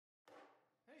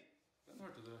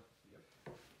start the...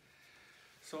 Yep.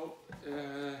 So,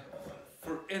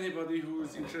 for anybody who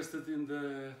is interested in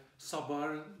the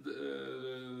Sabar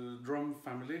drum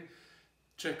family,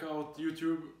 check out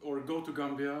YouTube or go to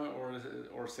Gambia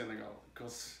or Senegal,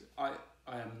 because I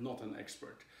am not an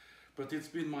expert, but it's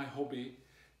been my hobby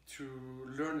to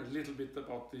learn a little bit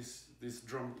about this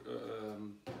drum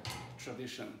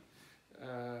tradition.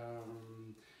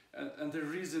 And the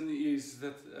reason is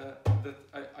that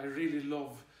I really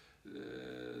love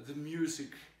the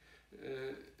music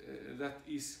that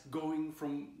is going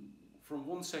from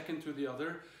one second to the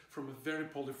other, from a very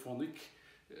polyphonic,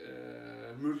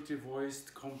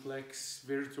 multi-voiced, complex,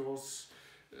 virtuose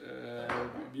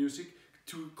music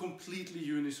to completely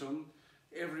unison,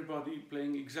 everybody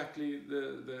playing exactly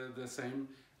the same,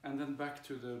 and then back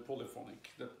to the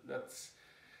polyphonic.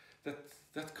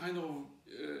 That kind of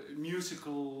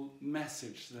musical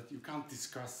message that you can't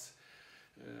discuss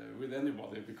with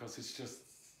anybody, because it's just,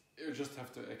 you just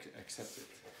have to accept it.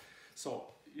 So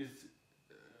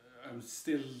I'm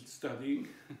still studying,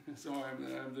 so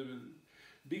I'm the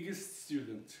biggest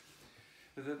student.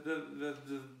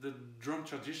 The drum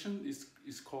tradition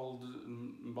is called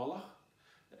Mbalax,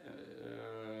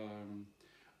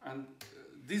 and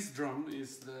this drum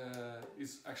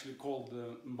is actually called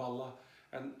Mbalax,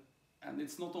 and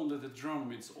it's not only the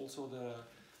drum, it's also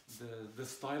the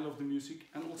style of the music,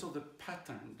 and also the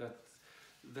pattern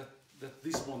that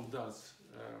this one does.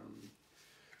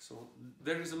 So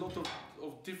there is a lot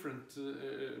of different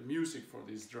music for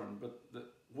this drum, but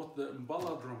what the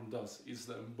Mbalax drum does is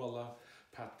the Mbalax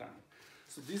pattern.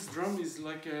 So this drum is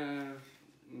like a,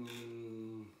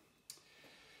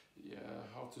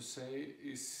 how to say,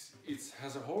 it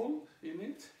has a hole in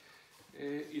it.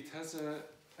 It has a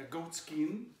goat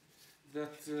skin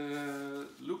that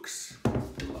looks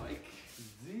like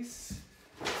this.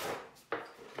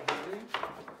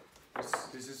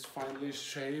 This is finely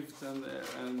shaved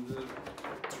and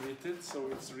treated, so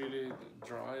it's really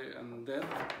dry and dead.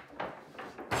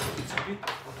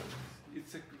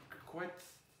 It's quite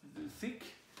thick,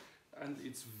 and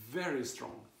it's very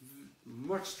strong,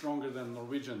 much stronger than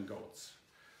Norwegian goats,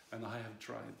 and I have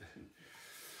tried.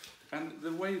 And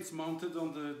the way it's mounted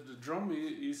on the drum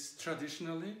is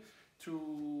traditionally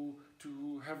to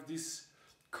have these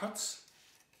cuts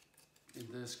in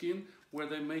the skin, where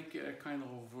they make a kind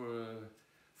of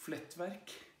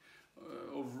flettverk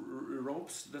of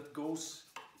ropes that goes,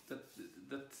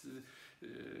 that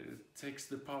takes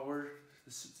the power,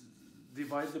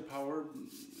 divide the power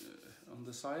on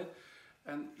the side,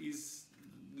 and is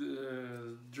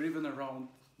driven around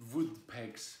wood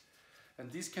pegs.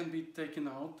 And this can be taken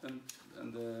out,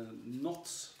 and the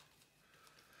knots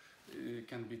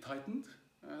can be tightened,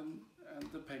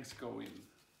 and the pegs go in.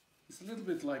 It's a little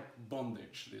bit like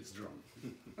bondage, this drum.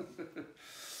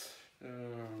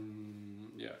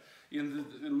 Yeah. In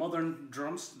modern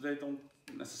drums, they don't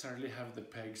necessarily have the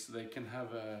pegs. They can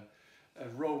have a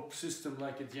rope system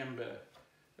like a djembe.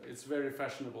 It's very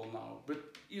fashionable now,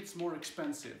 but it's more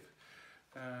expensive.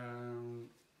 And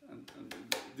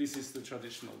this is the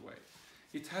traditional way.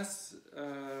 It has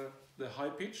the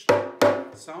high-pitched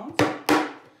sound,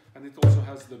 and it also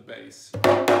has the bass.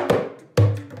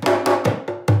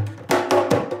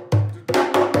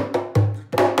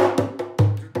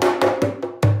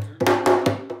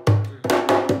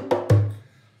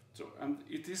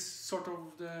 It is sort of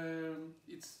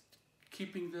it's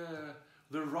keeping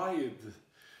the ride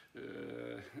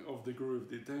of the groove,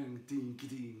 the ding, ding,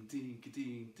 ding, ding,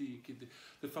 ding, ding.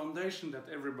 The foundation that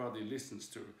everybody listens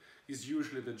to is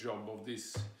usually the job of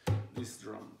this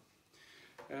drum.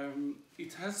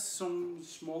 It has some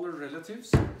smaller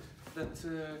relatives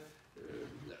that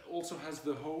also has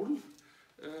the hole,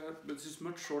 but it's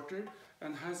much shorter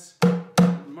and has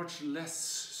much less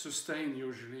sustain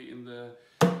usually in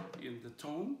the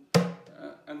tone,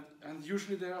 and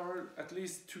usually there are at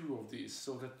least two of these,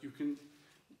 so that you can,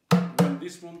 when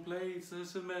this one plays,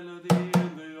 there's a melody,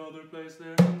 and the other plays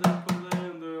there, and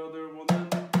then the other one,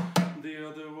 and the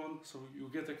other one, so you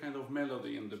get a kind of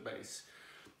melody in the bass.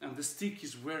 And the stick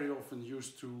is very often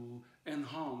used to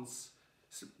enhance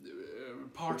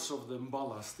parts of the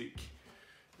mbala stick.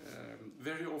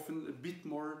 Very often a bit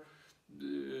more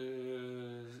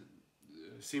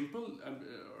simple,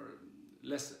 or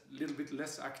little bit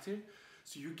less active,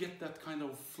 so you get that kind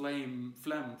of flam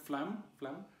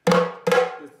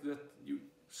that you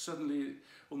suddenly,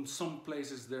 on some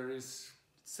places there is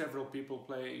several people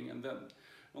playing, and then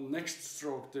on next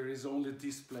stroke there is only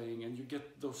this playing, and you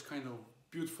get those kind of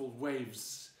beautiful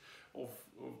waves of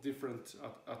different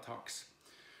attacks.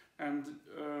 And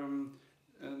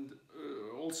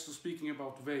also speaking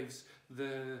about waves,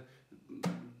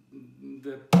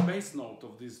 the bass note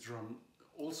of this drum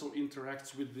also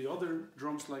interacts with the other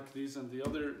drums like this and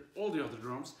all the other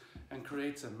drums and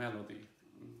creates a melody.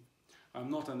 I'm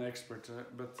not an expert,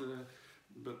 but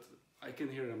I can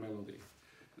hear a melody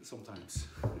sometimes.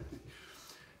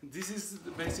 This is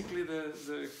basically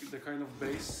the kind of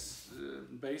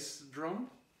bass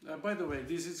drum. By the way,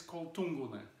 this is called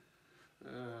tungone.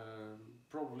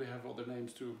 Probably have other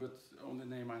names too, but only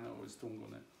name I know is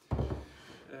tungone.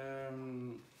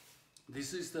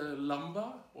 This is the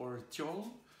lamba or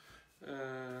tjol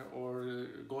or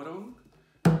gorong.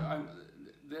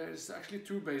 There's actually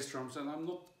two bass drums, and I'm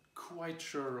not quite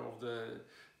sure of the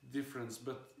difference,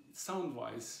 but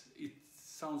sound-wise, it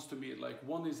sounds to me like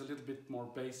one is a little bit more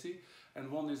bassy and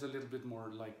one is a little bit more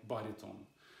like baritone,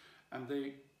 and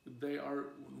they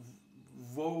are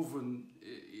woven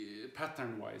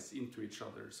pattern-wise into each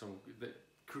other, so they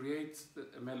create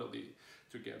a melody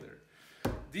together.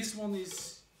 This one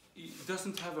it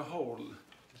doesn't have a hole,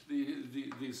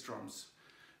 these drums,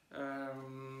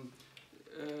 and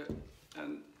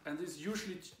it's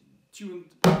usually tuned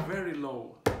very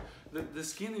low. The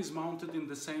skin is mounted in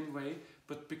the same way,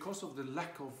 but because of the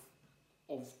lack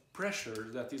of pressure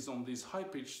that is on this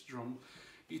high-pitched drum,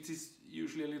 it is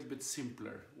usually a little bit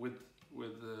simpler with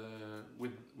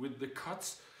the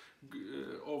cuts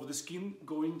of the skin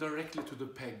going directly to the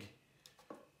peg.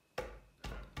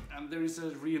 And there is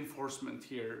a reinforcement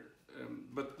here,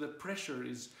 but the pressure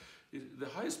the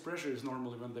highest pressure is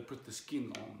normally when they put the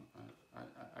skin on.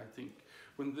 I think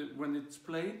when it's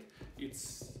played,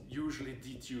 it's usually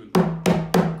detuned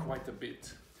quite a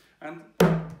bit, and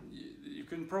you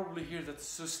can probably hear that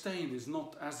sustain is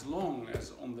not as long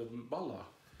as on the Mbala,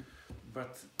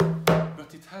 but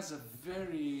it has a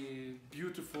very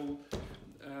beautiful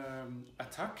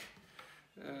attack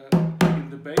in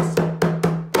the bass.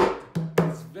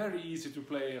 It's very easy to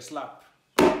play a slap,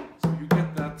 so you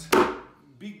get that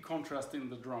big contrast in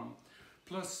the drum.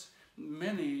 Plus,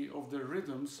 many of the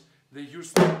rhythms, they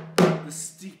use the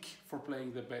stick for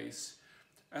playing the bass,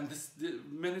 and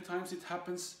many times it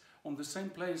happens on the same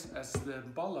place as the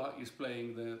Mbala is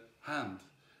playing the hand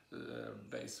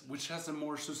bass, which has a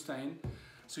more sustain.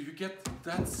 So you get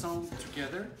that sound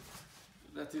together.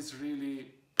 That is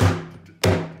really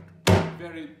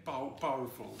very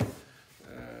powerful.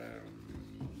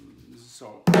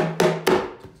 So.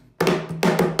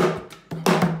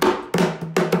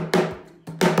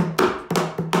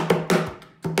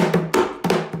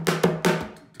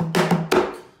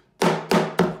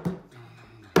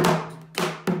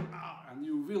 And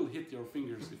you will hit your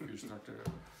fingers if you start to,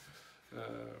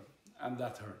 and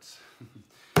that hurts.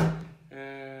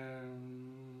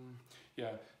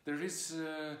 Yeah, there is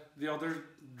the other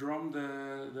drum,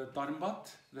 the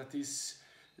tarmbat, that is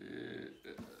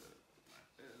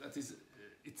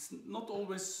it's not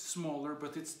always smaller,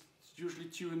 but it's usually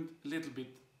tuned a little bit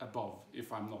above,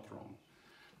 if I'm not wrong.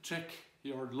 Check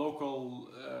your local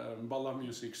Mbala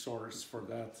music source for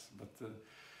that, but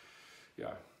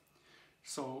yeah.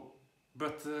 So,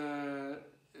 but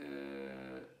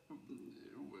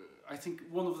I think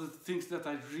one of the things that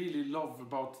I really love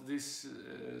about this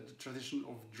tradition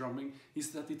of drumming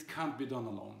is that it can't be done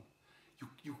alone.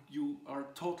 You are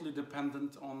totally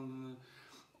dependent on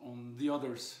the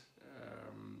others,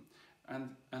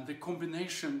 and the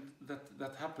combination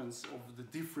that happens of the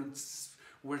difference,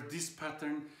 where this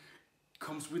pattern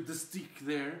comes with the stick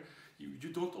there. You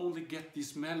don't only get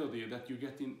this melody that you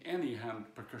get in any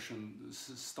hand percussion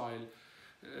style,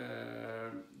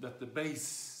 that the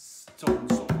bass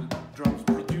tones of the drums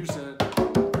produce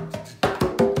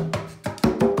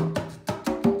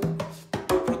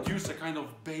a kind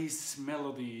of bass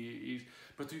melody,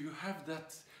 but you have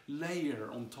that layer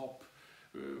on top,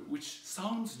 which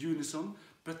sounds unison,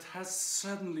 but has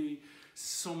suddenly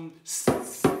some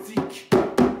stick.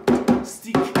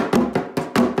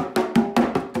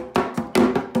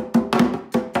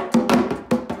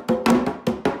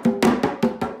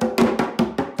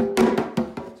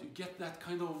 That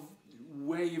kind of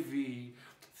wavy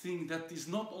thing that is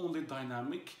not only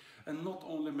dynamic and not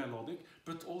only melodic,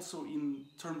 but also in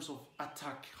terms of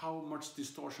attack, how much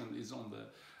distortion is on the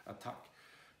attack.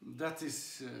 That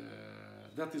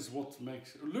is what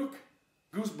makes, look,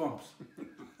 goosebumps.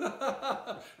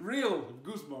 Real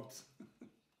goosebumps.